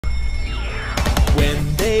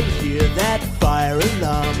they hear that fire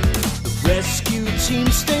alarm, the rescue team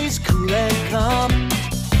stays cool and calm.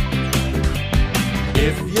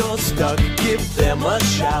 If you're stuck, give them a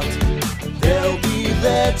shout. They'll be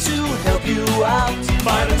there to help you out.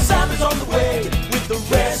 Fireman Sam is on the way with the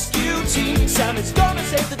rescue team. Sam is gonna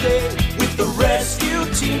save the day with the rescue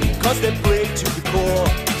team, 'cause they're brave to the core.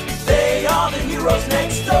 They are the heroes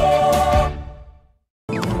next door.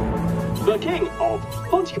 The king of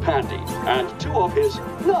Pontypandy and two of his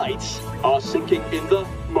knights are sinking in the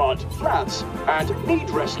mud flats and need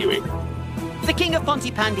rescuing. The king of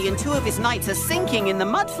Pontypandy and two of his knights are sinking in the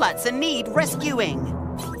mudflats and need rescuing.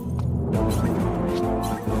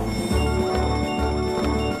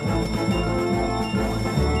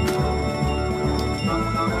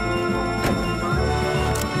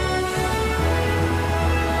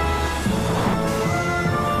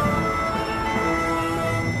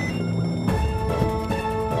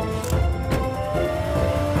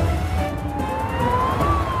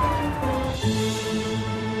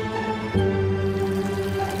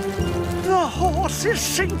 Is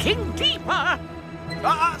sinking deeper.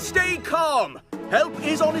 Stay calm. Help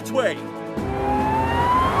is on its way.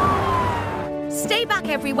 Stay back,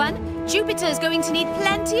 everyone. Jupiter's going to need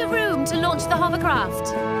plenty of room to launch the hovercraft.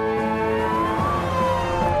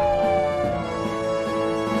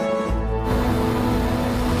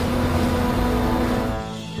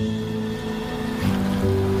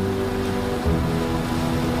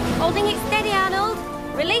 Holding it steady, Arnold.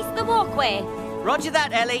 Release the walkway. Roger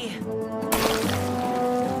that, Ellie.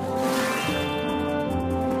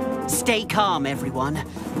 Stay calm, everyone.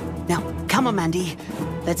 Now, come on, Mandy.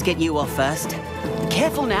 Let's get you off first.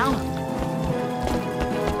 Careful now.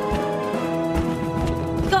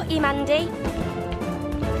 Got you, Mandy.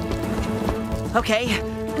 Okay,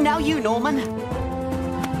 now you, Norman.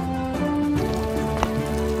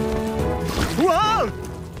 Whoa!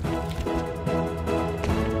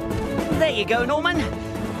 There you go, Norman.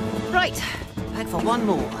 Right, back for one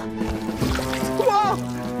more. Whoa!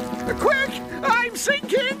 Quick! I'm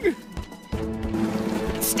sinking!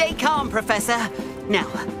 Stay calm, Professor. Now,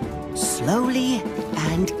 slowly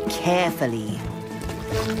and carefully.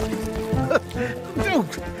 Phew.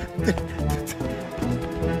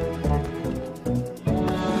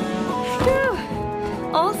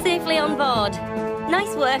 All safely on board.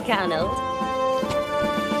 Nice work, Arnold.